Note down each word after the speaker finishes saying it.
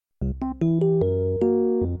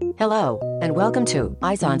Hello, and welcome to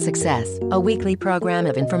Eyes on Success, a weekly program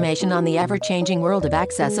of information on the ever-changing world of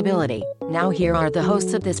accessibility. Now here are the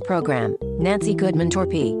hosts of this program, Nancy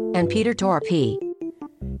Goodman-Torpey and Peter Torpey.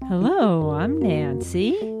 Hello, I'm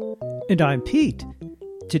Nancy. And I'm Pete.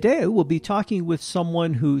 Today we'll be talking with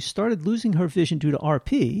someone who started losing her vision due to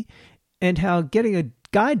RP and how getting a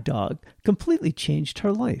guide dog completely changed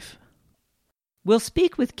her life. We'll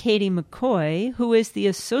speak with Katie McCoy, who is the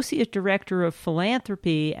Associate Director of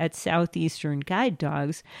Philanthropy at Southeastern Guide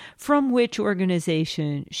Dogs, from which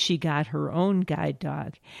organization she got her own guide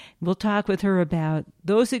dog. We'll talk with her about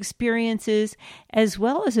those experiences, as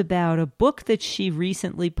well as about a book that she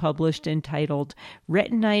recently published entitled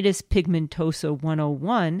Retinitis Pigmentosa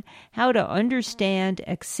 101, How to Understand,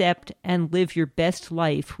 Accept, and Live Your Best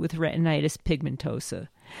Life with Retinitis Pigmentosa.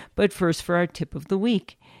 But first for our tip of the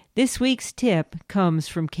week. This week's tip comes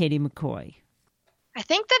from Katie McCoy. I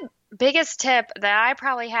think the biggest tip that I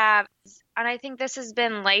probably have, and I think this has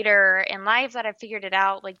been later in life that I've figured it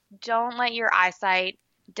out, don't let your eyesight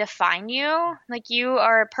define you. You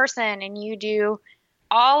are a person and you do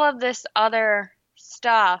all of this other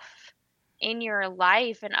stuff in your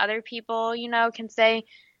life, and other people, can say,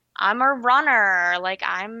 I'm a runner,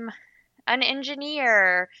 I'm an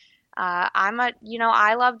engineer,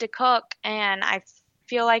 I love to cook, and I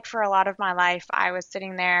feel like for a lot of my life, I was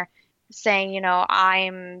sitting there saying,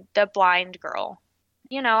 I'm the blind girl,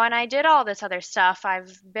 and I did all this other stuff.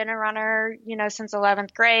 I've been a runner, since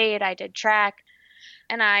 11th grade. I did track,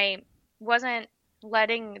 and I wasn't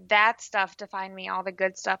letting that stuff define me, all the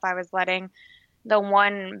good stuff. I was letting the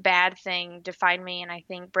one bad thing define me. And I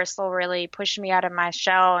think Bristol really pushed me out of my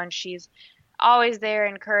shell, and she's always there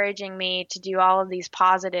encouraging me to do all of these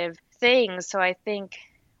positive things. So I think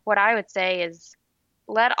what I would say is,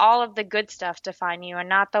 let all of the good stuff define you and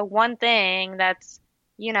not the one thing that's,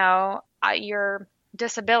 your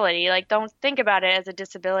disability. Don't think about it as a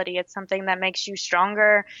disability. It's something that makes you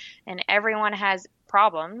stronger, and everyone has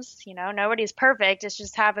problems. Nobody's perfect. It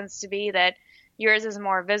just happens to be that yours is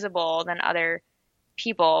more visible than other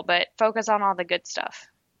people, but focus on all the good stuff.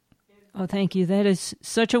 Oh, thank you. That is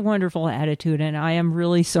such a wonderful attitude, and I am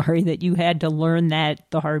really sorry that you had to learn that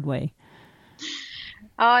the hard way.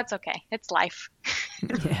 Oh, it's okay. It's life.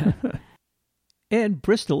 Yeah. And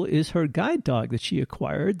Bristol is her guide dog that she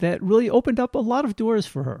acquired that really opened up a lot of doors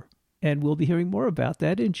for her. And we'll be hearing more about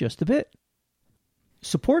that in just a bit.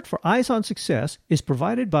 Support for Eyes on Success is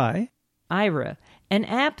provided by Aira, an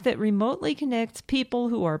app that remotely connects people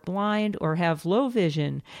who are blind or have low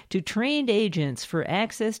vision to trained agents for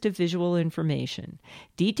access to visual information.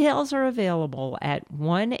 Details are available at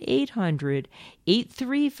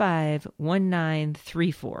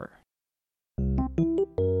 1-800-835-1934.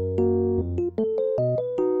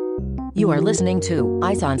 You are listening to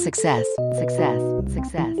Eyes on Success. Success,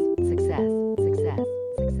 success, success, success,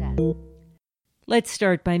 success. Let's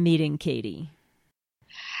start by meeting Katie.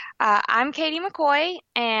 I'm Katie McCoy,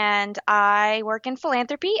 and I work in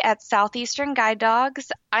philanthropy at Southeastern Guide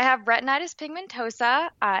Dogs. I have retinitis pigmentosa,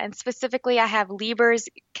 and specifically I have Leber's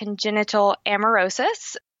congenital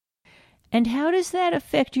amaurosis. And how does that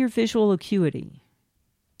affect your visual acuity?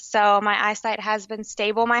 So my eyesight has been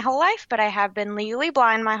stable my whole life, but I have been legally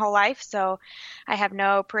blind my whole life. So I have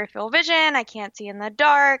no peripheral vision. I can't see in the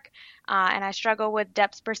dark, and I struggle with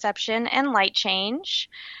depth perception and light change.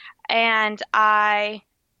 And I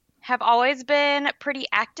have always been pretty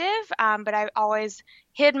active, but I've always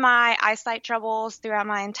hid my eyesight troubles throughout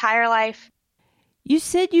my entire life. You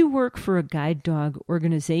said you work for a guide dog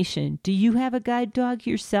organization. Do you have a guide dog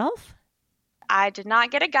yourself? I did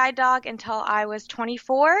not get a guide dog until I was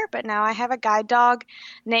 24, but now I have a guide dog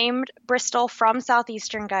named Bristol from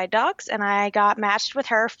Southeastern Guide Dogs, and I got matched with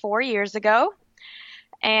her 4 years ago.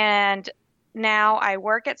 And now I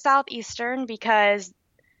work at Southeastern because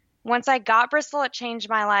once I got Bristol, it changed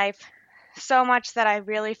my life so much that I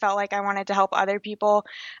really felt like I wanted to help other people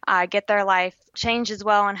get their life changed as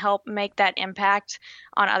well and help make that impact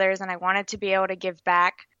on others. And I wanted to be able to give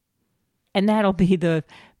back. And that'll be the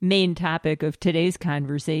main topic of today's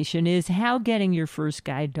conversation, is how getting your first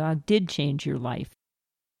guide dog did change your life.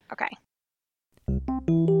 Okay.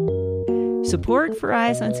 Support for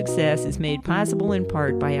Eyes on Success is made possible in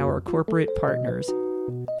part by our corporate partners.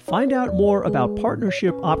 Find out more about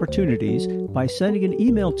partnership opportunities by sending an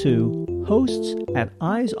email to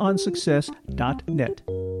hosts@eyesonsuccess.net.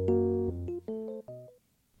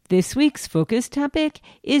 This week's focus topic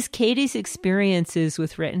is Katie's experiences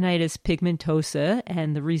with retinitis pigmentosa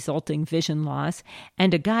and the resulting vision loss,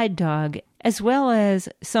 and a guide dog, as well as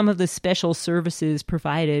some of the special services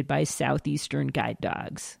provided by Southeastern Guide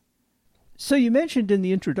Dogs. So you mentioned in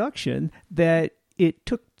the introduction that it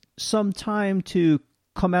took some time to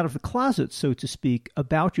come out of the closet, so to speak,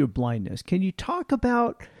 about your blindness. Can you talk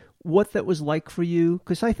about what that was like for you?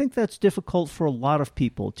 Because I think that's difficult for a lot of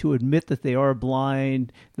people to admit that they are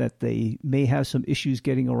blind, that they may have some issues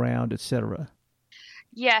getting around, etc.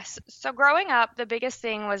 Yes. So growing up, the biggest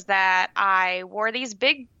thing was that I wore these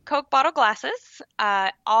big Coke bottle glasses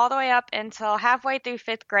all the way up until halfway through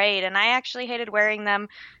fifth grade. And I actually hated wearing them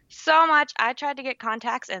so much. I tried to get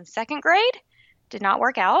contacts in second grade, did not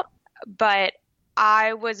work out. But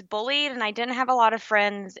I was bullied and I didn't have a lot of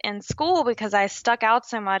friends in school because I stuck out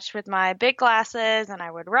so much with my big glasses and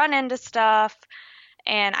I would run into stuff.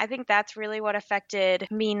 And I think that's really what affected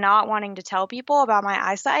me not wanting to tell people about my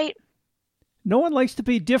eyesight. No one likes to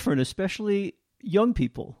be different, especially young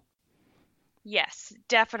people. Yes,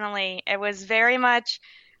 definitely. It was very much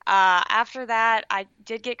after that, I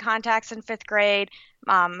did get contacts in fifth grade.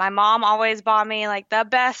 My mom always bought me like the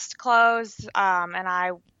best clothes, and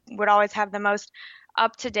I would always have the most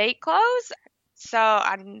up-to-date clothes. So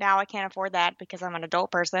now I can't afford that because I'm an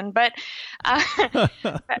adult person. But,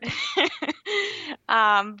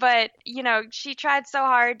 but you know, she tried so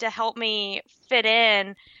hard to help me fit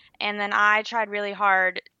in, and then I tried really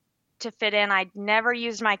hard to fit in. I never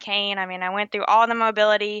used my cane. I mean, I went through all the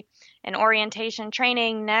mobility and orientation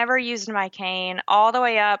training, never used my cane all the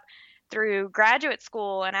way up through graduate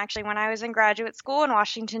school. And actually, when I was in graduate school in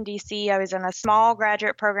Washington, D.C., I was in a small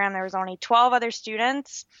graduate program. There was only 12 other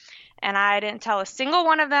students, and I didn't tell a single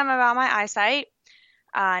one of them about my eyesight.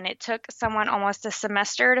 And it took someone almost a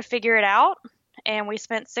semester to figure it out. And we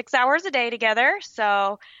spent 6 hours a day together.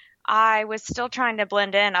 So I was still trying to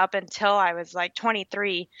blend in up until I was like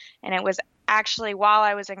 23. And it was actually while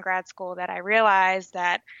I was in grad school that I realized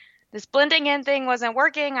that this blending in thing wasn't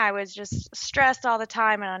working. I was just stressed all the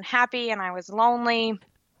time and unhappy, and I was lonely.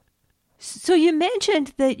 So you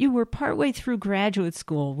mentioned that you were partway through graduate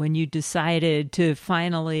school when you decided to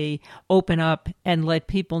finally open up and let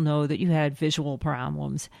people know that you had visual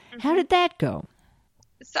problems. Mm-hmm. How did that go?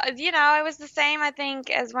 So, you know, it was the same, I think,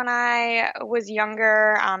 as when I was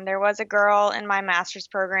younger. There was a girl in my master's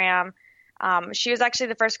program. She was actually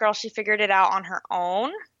the first girl. She figured it out on her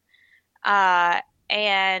own.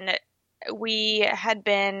 And we had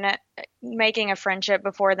been making a friendship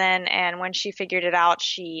before then. And when she figured it out,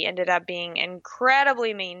 she ended up being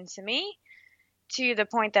incredibly mean to me, to the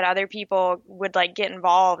point that other people would like get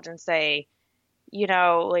involved and say, you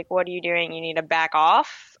know, like, what are you doing? You need to back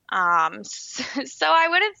off. So I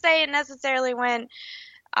wouldn't say it necessarily went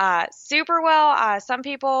super well. Some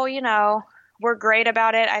people, you know, were great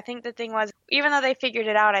about it. I think the thing was, even though they figured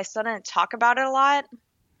it out, I still didn't talk about it a lot.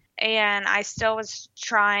 And I still was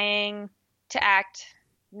trying to act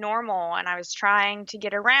normal, and I was trying to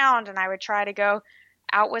get around, and I would try to go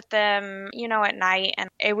out with them, you know, at night. And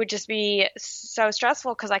it would just be so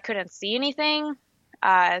stressful because I couldn't see anything.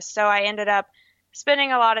 So I ended up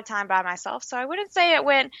spending a lot of time by myself. So I wouldn't say it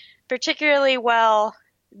went particularly well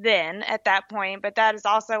then at that point, but that is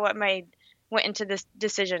also what went into this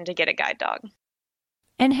decision to get a guide dog.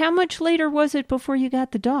 And how much later was it before you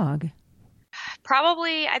got the dog?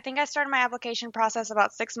 Probably, I think I started my application process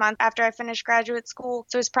about 6 months after I finished graduate school.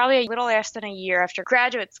 So it was probably a little less than a year after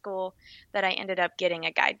graduate school that I ended up getting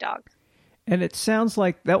a guide dog. And it sounds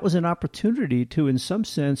like that was an opportunity to, in some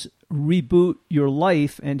sense, reboot your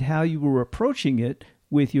life and how you were approaching it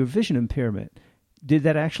with your vision impairment. Did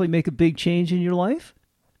that actually make a big change in your life?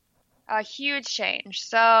 A huge change.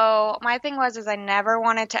 So my thing was I never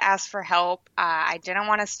wanted to ask for help. I didn't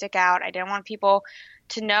want to stick out. I didn't want people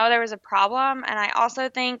to know there was a problem. And I also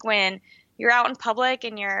think when you're out in public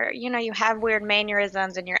and you have weird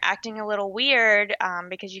mannerisms and you're acting a little weird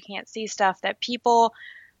because you can't see stuff, that people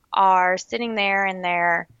are sitting there and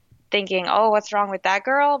they're thinking, oh, what's wrong with that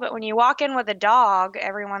girl? But when you walk in with a dog,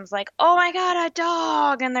 everyone's like, oh my God, a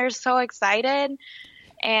dog. And they're so excited.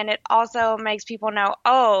 And it also makes people know,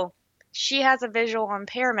 oh, she has a visual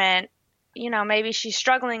impairment. You know, maybe she's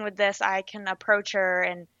struggling with this. I can approach her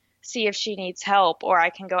and see if she needs help, or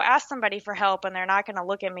I can go ask somebody for help, and they're not going to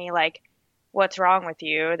look at me like, what's wrong with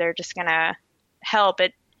you? They're just going to help.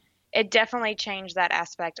 It definitely changed that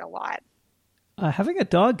aspect a lot. Having a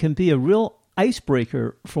dog can be a real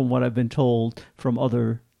icebreaker, from what I've been told from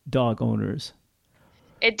other dog owners.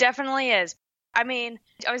 It definitely is. I mean,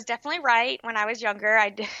 I was definitely right when I was younger.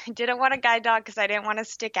 I didn't want a guide dog because I didn't want to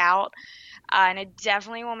stick out. And it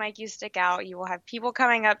definitely will make you stick out. You will have people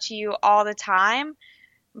coming up to you all the time.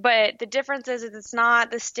 But the difference is it's not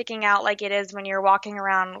the sticking out like it is when you're walking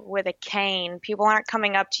around with a cane. People aren't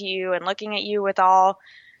coming up to you and looking at you with all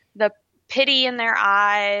the pity in their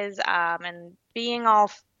eyes and being all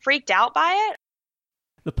freaked out by it.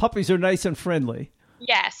 The puppies are nice and friendly.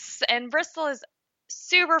 Yes, and Bristol is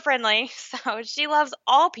super friendly, so she loves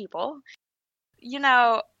all people. You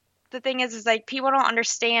know, the thing is like people don't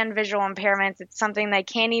understand visual impairments. It's something they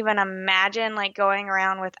can't even imagine, like going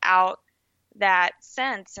around without that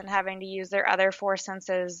sense and having to use their other four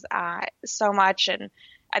senses so much. And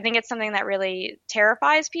I think it's something that really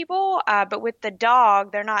terrifies people. But with the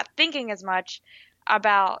dog, they're not thinking as much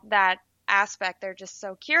about that aspect. They're just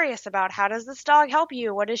so curious about, how does this dog help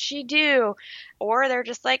you? What does she do? Or they're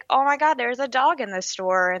just like, oh my God, there's a dog in this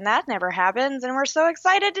store and that never happens. And we're so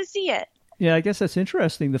excited to see it. Yeah, I guess that's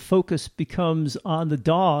interesting. The focus becomes on the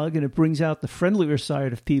dog, and it brings out the friendlier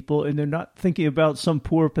side of people, and they're not thinking about some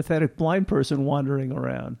poor, pathetic blind person wandering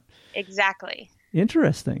around. Exactly.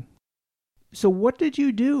 Interesting. So what did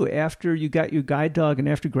you do after you got your guide dog and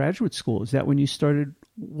after graduate school? Is that when you started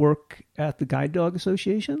work at the Guide Dog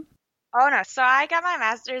Association? Oh, no. So I got my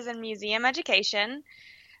master's in museum education.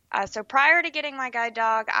 So prior to getting my guide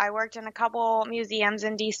dog, I worked in a couple museums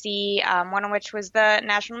in D.C., one of which was the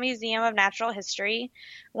National Museum of Natural History.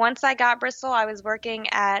 Once I got Bristol, I was working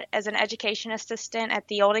as an education assistant at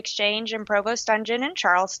the Old Exchange in Provost Dungeon in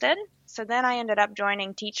Charleston. So then I ended up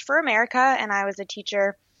joining Teach for America, and I was a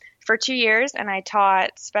teacher for 2 years, and I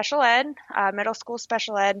taught special ed, middle school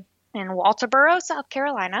special ed in Walterboro, South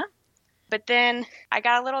Carolina. But then I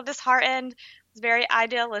got a little disheartened. It was very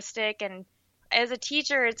idealistic, and as a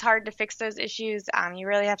teacher, it's hard to fix those issues. You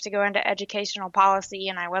really have to go into educational policy,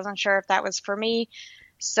 and I wasn't sure if that was for me.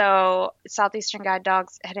 So Southeastern Guide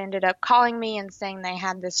Dogs had ended up calling me and saying they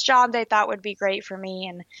had this job they thought would be great for me,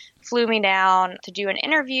 and flew me down to do an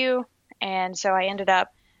interview. And so I ended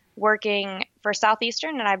up working for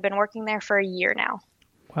Southeastern, and I've been working there for a year now.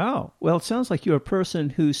 Wow. Well, it sounds like you're a person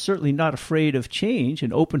who's certainly not afraid of change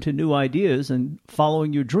and open to new ideas and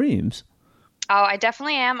following your dreams. Oh, I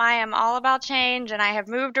definitely am. I am all about change, and I have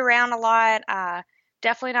moved around a lot.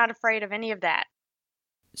 Definitely not afraid of any of that.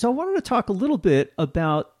 So I wanted to talk a little bit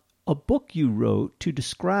about a book you wrote to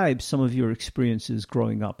describe some of your experiences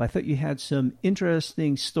growing up. I thought you had some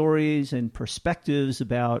interesting stories and perspectives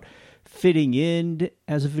about fitting in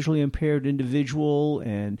as a visually impaired individual,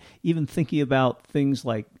 and even thinking about things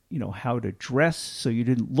like, how to dress so you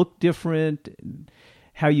didn't look different, and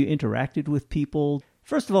how you interacted with people.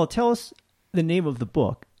 First of all, tell us the name of the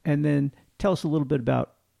book, and then tell us a little bit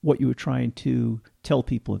about what you were trying to tell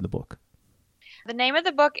people in the book. The name of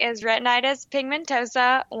the book is Retinitis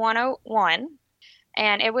Pigmentosa 101,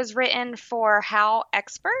 and it was written for How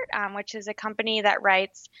Expert, which is a company that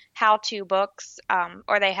writes how-to books,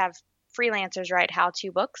 or they have freelancers write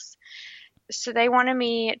how-to books. So they wanted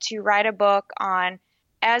me to write a book on,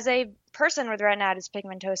 as a person with retinitis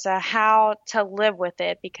pigmentosa, how to live with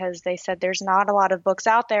it, because they said there's not a lot of books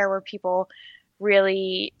out there where people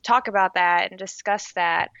really talk about that and discuss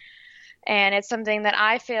that. And it's something that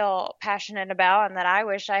I feel passionate about, and that I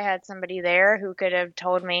wish I had somebody there who could have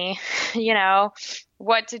told me,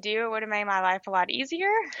 what to do. It would have made my life a lot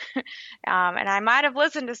easier. And I might have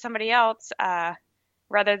listened to somebody else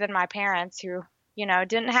rather than my parents who,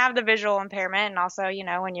 didn't have the visual impairment. And also,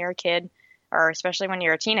 when you're a kid, or especially when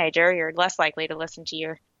you're a teenager, you're less likely to listen to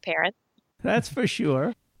your parents. That's for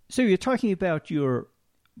sure. So you're talking about your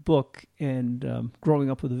book and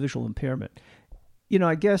growing up with a visual impairment.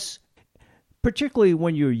 I guess particularly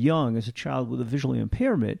when you're young as a child with a visual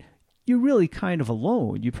impairment, you're really kind of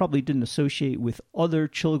alone. You probably didn't associate with other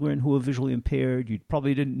children who are visually impaired. You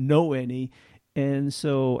probably didn't know any. And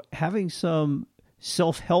so having some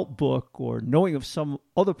self-help book or knowing of some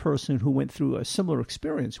other person who went through a similar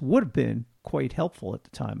experience would have been quite helpful at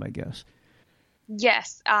the time, I guess.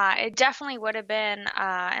 Yes, it definitely would have been.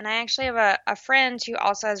 And I actually have a friend who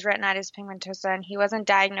also has retinitis pigmentosa, and he wasn't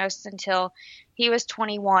diagnosed until he was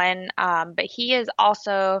 21. But he is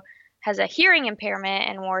also has a hearing impairment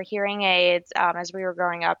and wore hearing aids as we were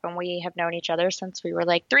growing up, and we have known each other since we were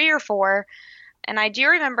like 3 or 4. And I do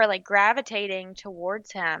remember like gravitating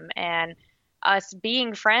towards him and us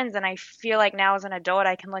being friends. And I feel like now as an adult,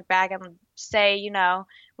 I can look back and say,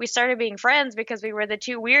 we started being friends because we were the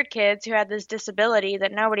 2 weird kids who had this disability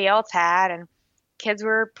that nobody else had. And kids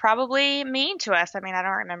were probably mean to us. I mean, I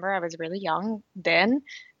don't remember. I was really young then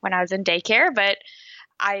when I was in daycare, but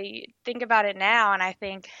I think about it now and I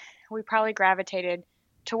think we probably gravitated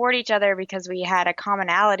toward each other because we had a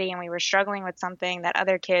commonality and we were struggling with something that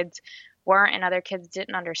other kids weren't, and other kids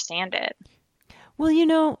didn't understand it.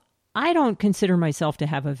 Well, I don't consider myself to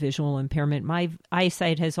have a visual impairment. My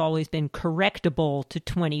eyesight has always been correctable to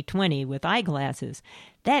 20/20 with eyeglasses.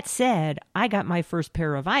 That said, I got my first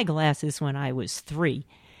pair of eyeglasses when I was 3.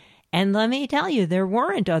 And let me tell you, there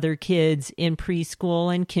weren't other kids in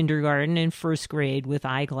preschool and kindergarten and first grade with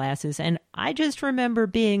eyeglasses. And I just remember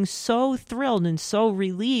being so thrilled and so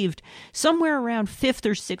relieved. Somewhere around 5th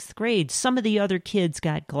or 6th grade, some of the other kids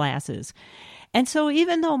got glasses. And so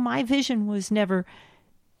even though my vision was never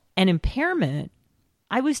an impairment,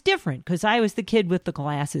 I was different because I was the kid with the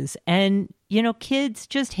glasses. And, kids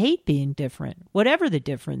just hate being different, whatever the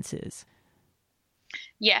difference is.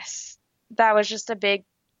 Yes, that was just a big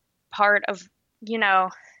part of,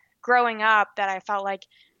 growing up, that I felt like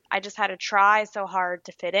I just had to try so hard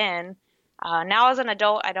to fit in. Now as an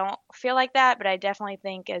adult, I don't feel like that, but I definitely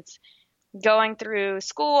think it's going through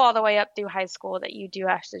school all the way up through high school that you do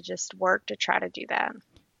have to just work to try to do that.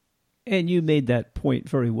 And you made that point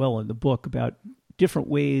very well in the book about different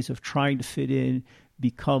ways of trying to fit in,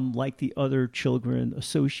 become like the other children,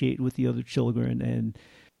 associate with the other children, and,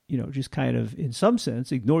 just kind of, in some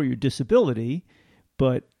sense, ignore your disability,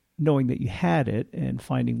 but knowing that you had it and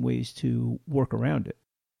finding ways to work around it.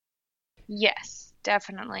 Yes,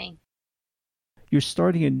 definitely. You're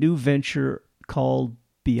starting a new venture called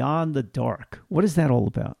Beyond the Dark. What is that all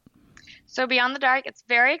about? So Beyond the Dark, it's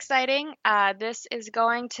very exciting. This is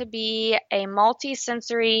going to be a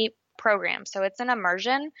multi-sensory program. So it's an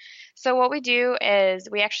immersion. So what we do is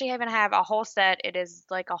we actually even have a whole set. It is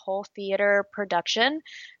like a whole theater production.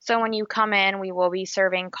 So when you come in, we will be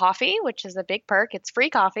serving coffee, which is a big perk. It's free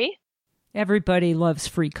coffee. Everybody loves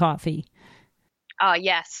free coffee.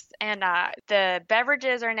 Yes. And the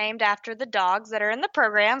beverages are named after the dogs that are in the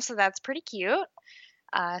program. So that's pretty cute.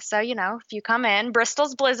 So, if you come in,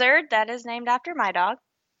 Bristol's Blizzard, that is named after my dog,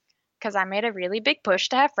 because I made a really big push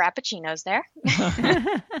to have frappuccinos there.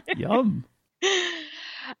 Yum.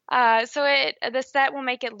 So the set will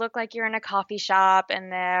make it look like you're in a coffee shop,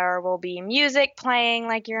 and there will be music playing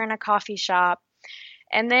like you're in a coffee shop.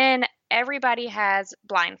 And then everybody has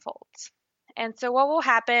blindfolds. And so what will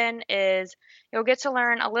happen is you'll get to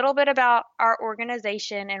learn a little bit about our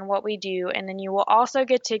organization and what we do, and then you will also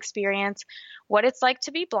get to experience what it's like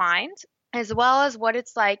to be blind, as well as what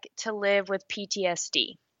it's like to live with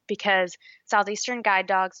PTSD, because Southeastern Guide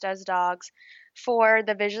Dogs does dogs for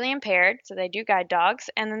the visually impaired, so they do guide dogs,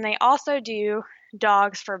 and then they also do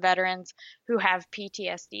dogs for veterans who have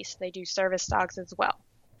PTSD, so they do service dogs as well.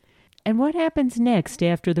 And what happens next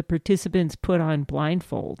after the participants put on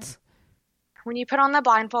blindfolds? When you put on the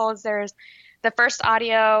blindfolds, there's the first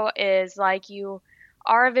audio is like you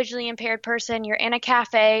are a visually impaired person, you're in a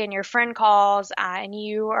cafe and your friend calls and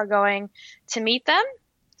you are going to meet them.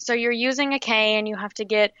 So you're using a cane, you have to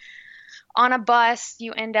get on a bus,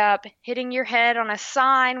 you end up hitting your head on a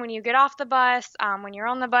sign when you get off the bus. When you're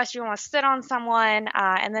on the bus, you almost sit on someone,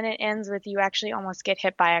 and then it ends with you actually almost get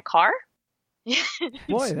hit by a car.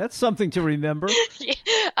 Boy, that's something to remember.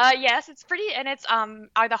 Yes, it's pretty, and it's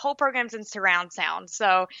the whole program's in surround sound,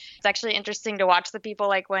 so it's actually interesting to watch the people,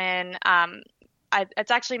 like when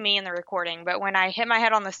it's actually me in the recording, but when I hit my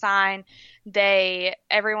head on the sign,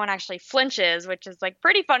 everyone actually flinches, which is like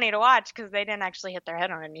pretty funny to watch because they didn't actually hit their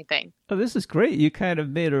head on anything. Oh, this is great. You kind of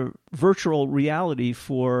made a virtual reality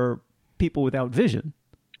for people without vision.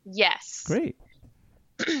 Yes. Great.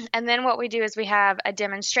 And then what we do is we have a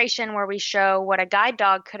demonstration where we show what a guide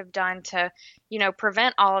dog could have done to,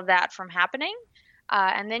 prevent all of that from happening.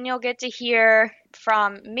 And then you'll get to hear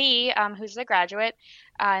from me, who's the graduate,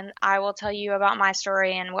 and I will tell you about my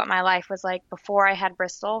story and what my life was like before I had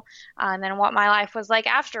Bristol, and then what my life was like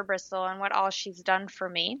after Bristol and what all she's done for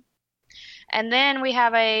me. And then we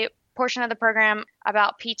have a portion of the program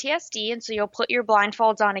about PTSD, and so you'll put your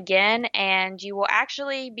blindfolds on again, and you will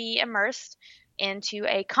actually be immersed into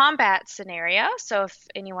a combat scenario. So if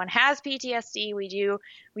anyone has PTSD, we do,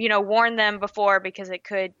 warn them before because it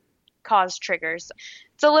could cause triggers.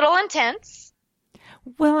 It's a little intense.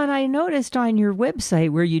 Well, and I noticed on your website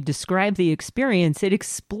where you describe the experience, it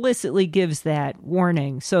explicitly gives that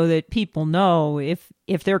warning so that people know if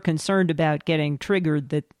they're concerned about getting triggered,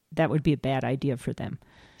 that would be a bad idea for them.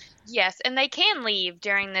 Yes, and they can leave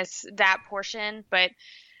during that portion, but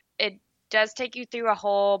it does take you through a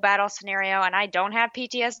whole battle scenario, and I don't have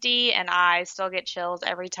PTSD, and I still get chills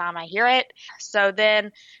every time I hear it. So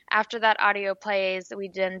then after that audio plays, we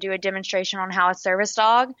then do a demonstration on how a service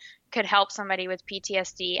dog could help somebody with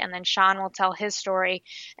PTSD, and then Sean will tell his story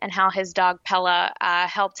and how his dog Pella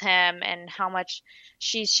helped him and how much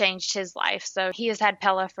she's changed his life. So he has had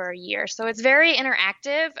Pella for a year. So it's very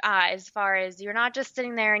interactive as far as you're not just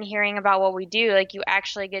sitting there and hearing about what we do, like you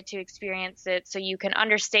actually get to experience it so you can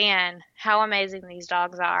understand how amazing these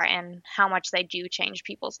dogs are and how much they do change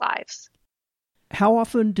people's lives. How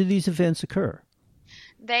often do these events occur?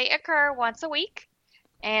 They occur once a week.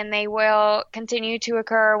 and they will continue to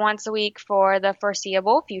occur once a week for the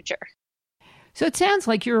foreseeable future. So it sounds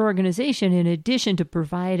like your organization, in addition to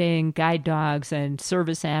providing guide dogs and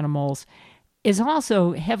service animals, is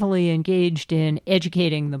also heavily engaged in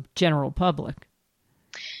educating the general public.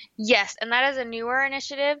 Yes, and that is a newer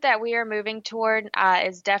initiative that we are moving toward,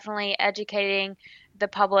 is definitely educating the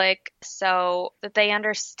public so that they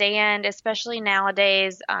understand, especially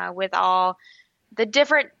nowadays with all the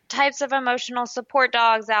different types of emotional support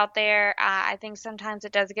dogs out there. I think sometimes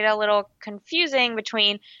it does get a little confusing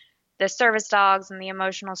between the service dogs and the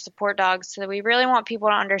emotional support dogs. So we really want people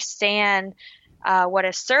to understand what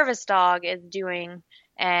a service dog is doing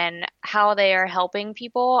and how they are helping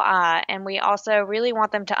people. And we also really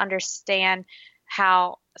want them to understand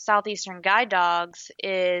how Southeastern Guide Dogs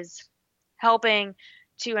is helping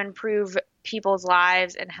to improve people's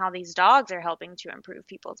lives and how these dogs are helping to improve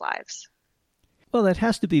people's lives. Well, that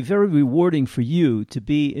has to be very rewarding for you to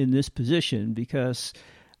be in this position, because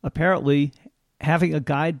apparently having a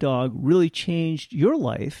guide dog really changed your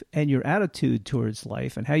life and your attitude towards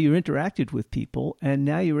life and how you interacted with people. And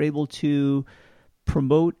now you're able to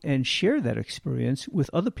promote and share that experience with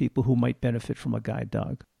other people who might benefit from a guide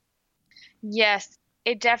dog. Yes,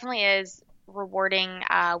 it definitely is rewarding.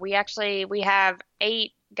 We have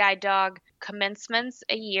 8 guide dog commencements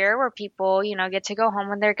a year where people, get to go home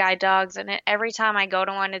with their guide dogs. And every time I go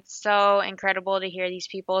to one, it's so incredible to hear these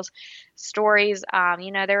people's stories.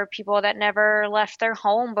 There were people that never left their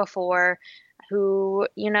home before who,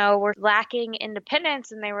 were lacking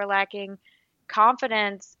independence and they were lacking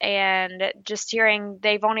confidence, and just hearing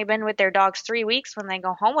they've only been with their dogs 3 weeks when they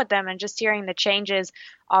go home with them, and just hearing the changes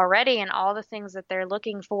already and all the things that they're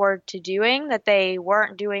looking forward to doing that they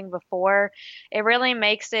weren't doing before, it really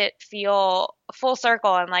makes it feel full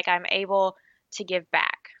circle and like I'm able to give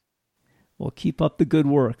back. Well, keep up the good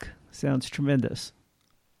work. Sounds tremendous.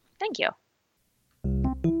 Thank you.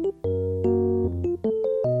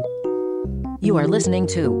 You are listening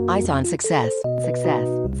to Eyes on Success. Success,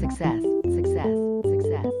 success, success,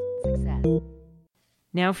 success, success.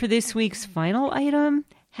 Now for this week's final item,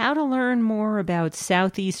 how to learn more about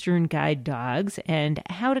Southeastern Guide Dogs and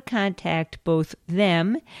how to contact both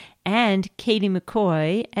them and Katie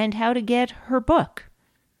McCoy and how to get her book.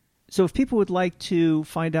 So if people would like to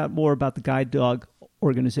find out more about the Guide Dog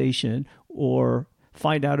organization or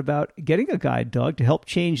find out about getting a guide dog to help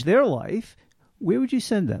change their life, where would you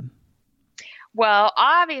send them? Well,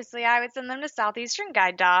 obviously, I would send them to Southeastern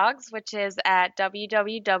Guide Dogs, which is at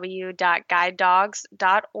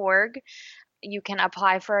www.guidedogs.org. You can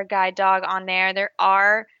apply for a guide dog on there. There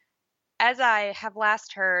are, as I have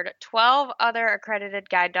last heard, 12 other accredited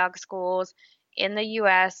guide dog schools in the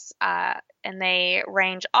U.S., and they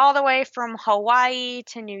range all the way from Hawaii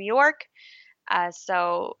to New York.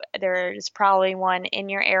 So there's probably one in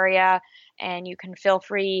your area, and you can feel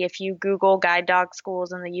free, if you Google guide dog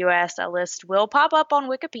schools in the U.S., a list will pop up on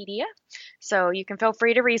Wikipedia. So you can feel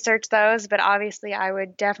free to research those, but obviously I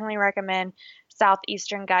would definitely recommend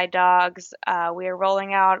Southeastern Guide Dogs. We are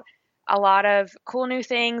rolling out a lot of cool new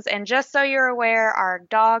things, and just so you're aware, our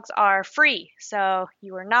dogs are free. So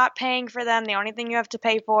you are not paying for them. The only thing you have to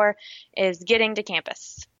pay for is getting to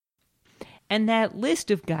campus. And that list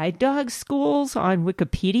of guide dog schools on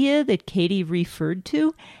Wikipedia that Katie referred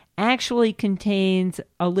to actually contains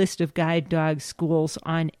a list of guide dog schools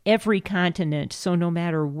on every continent. So no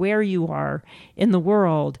matter where you are in the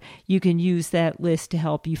world, you can use that list to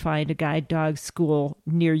help you find a guide dog school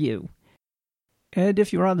near you. And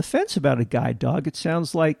if you're on the fence about a guide dog, it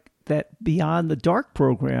sounds like that Beyond the Dark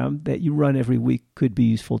program that you run every week could be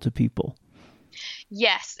useful to people.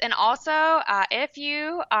 Yes, and also if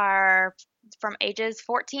you are from ages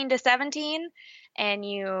 14 to 17 and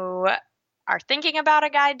you are thinking about a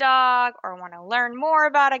guide dog or want to learn more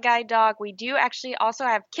about a guide dog, we do actually also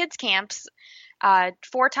have kids camps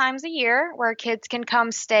 4 times a year where kids can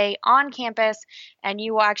come stay on campus, and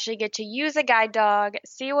you will actually get to use a guide dog,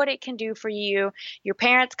 see what it can do for you. Your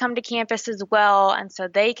parents come to campus as well, and so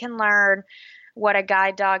they can learn what a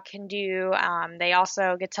guide dog can do. They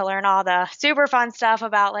also get to learn all the super fun stuff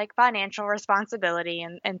about like financial responsibility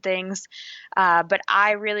and things. But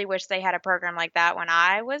I really wish they had a program like that when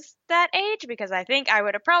I was that age, because I think I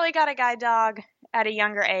would have probably got a guide dog at a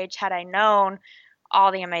younger age had I known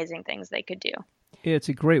all the amazing things they could do. It's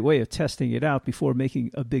a great way of testing it out before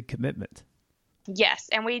making a big commitment. Yes,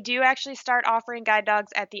 and we do actually start offering guide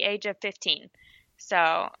dogs at the age of 15.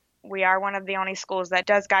 So we are one of the only schools that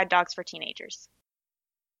does guide dogs for teenagers.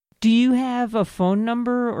 Do you have a phone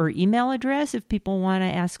number or email address if people want to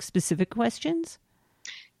ask specific questions?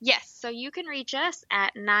 Yes, so you can reach us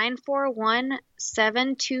at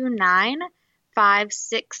 941-729-5655.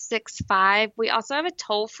 5665. We also have a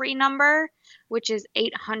toll-free number, which is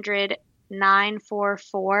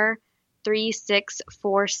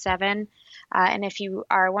 800-944-3647. And if you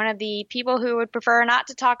are one of the people who would prefer not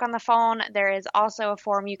to talk on the phone, there is also a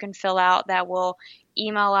form you can fill out that will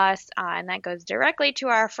email us, and that goes directly to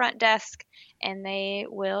our front desk, and they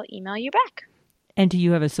will email you back. And do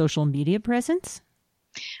you have a social media presence?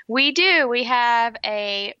 We do. We have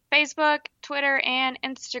a Facebook, Twitter, and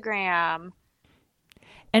Instagram.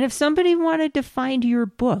 And if somebody wanted to find your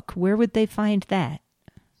book, where would they find that?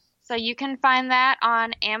 So you can find that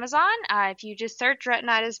on Amazon. If you just search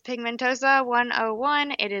Retinitis Pigmentosa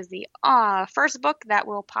 101, it is the first book that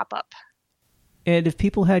will pop up. And if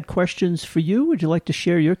people had questions for you, would you like to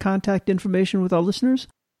share your contact information with our listeners?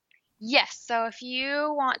 Yes. So if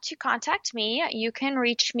you want to contact me, you can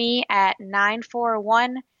reach me at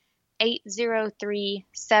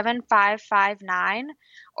 941-803-7559,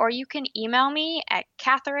 or you can email me at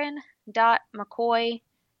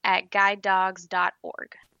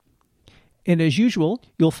catherine.mccoy@guidedogs.org. And as usual,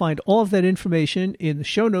 you'll find all of that information in the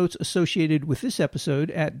show notes associated with this episode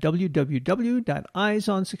at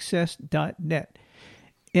www.eyesonsuccess.net.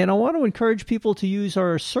 And I want to encourage people to use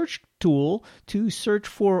our search tool to search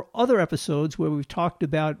for other episodes where we've talked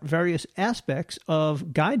about various aspects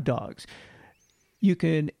of guide dogs. You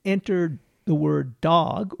can enter the word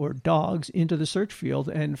dog or dogs into the search field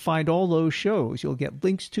and find all those shows. You'll get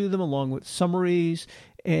links to them along with summaries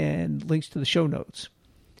and links to the show notes.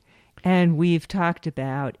 And we've talked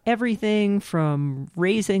about everything from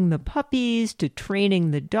raising the puppies to training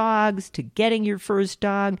the dogs to getting your first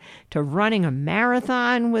dog to running a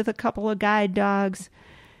marathon with a couple of guide dogs.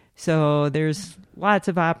 So there's lots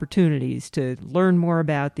of opportunities to learn more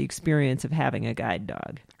about the experience of having a guide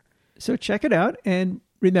dog. So check it out. And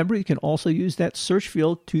remember, you can also use that search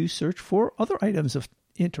field to search for other items of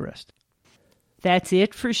interest. That's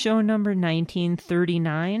it for show number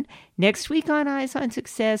 1939. Next week on Eyes on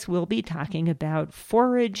Success, we'll be talking about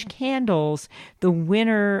Forage Candles, the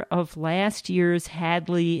winner of last year's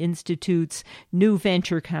Hadley Institute's new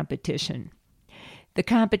venture competition. The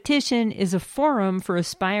competition is a forum for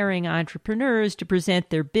aspiring entrepreneurs to present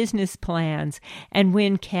their business plans and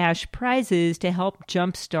win cash prizes to help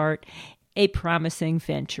jumpstart a promising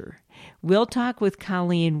venture. We'll talk with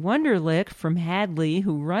Colleen Wunderlich from Hadley,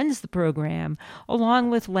 who runs the program, along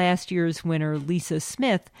with last year's winner, Lisa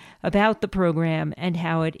Smith, about the program and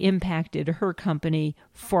how it impacted her company,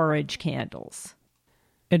 Forage Candles.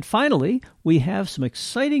 And finally, we have some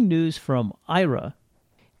exciting news from Aira.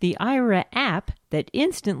 The Aira app that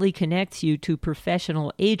instantly connects you to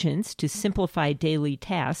professional agents to simplify daily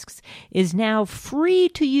tasks is now free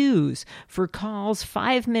to use for calls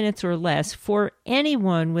 5 minutes or less for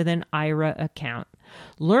anyone with an Aira account.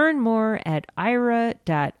 Learn more at aira.io/free.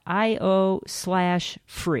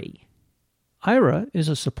 Aira is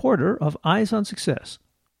a supporter of Eyes on Success.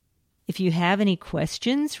 If you have any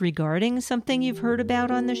questions regarding something you've heard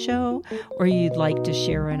about on the show, or you'd like to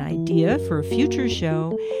share an idea for a future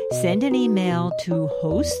show, send an email to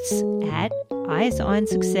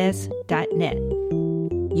hosts@eyesonsuccess.net.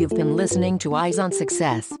 You've been listening to Eyes on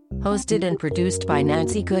Success, hosted and produced by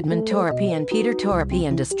Nancy Goodman Torpy and Peter Torpy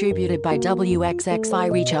and distributed by WXXI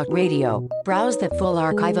Reach Out Radio. Browse the full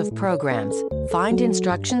archive of programs, find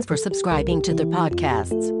instructions for subscribing to the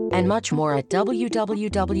podcasts, and much more at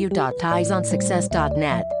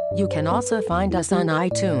www.eyesonsuccess.net. You can also find us on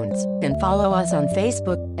iTunes and follow us on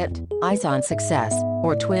Facebook at Eyes on Success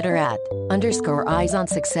or Twitter at _Eyes on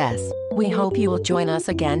Success. We hope you will join us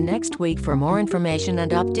again next week for more information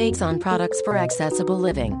and updates on products for accessible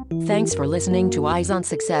living. Thanks for listening to Eyes on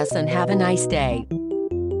Success and have a nice day.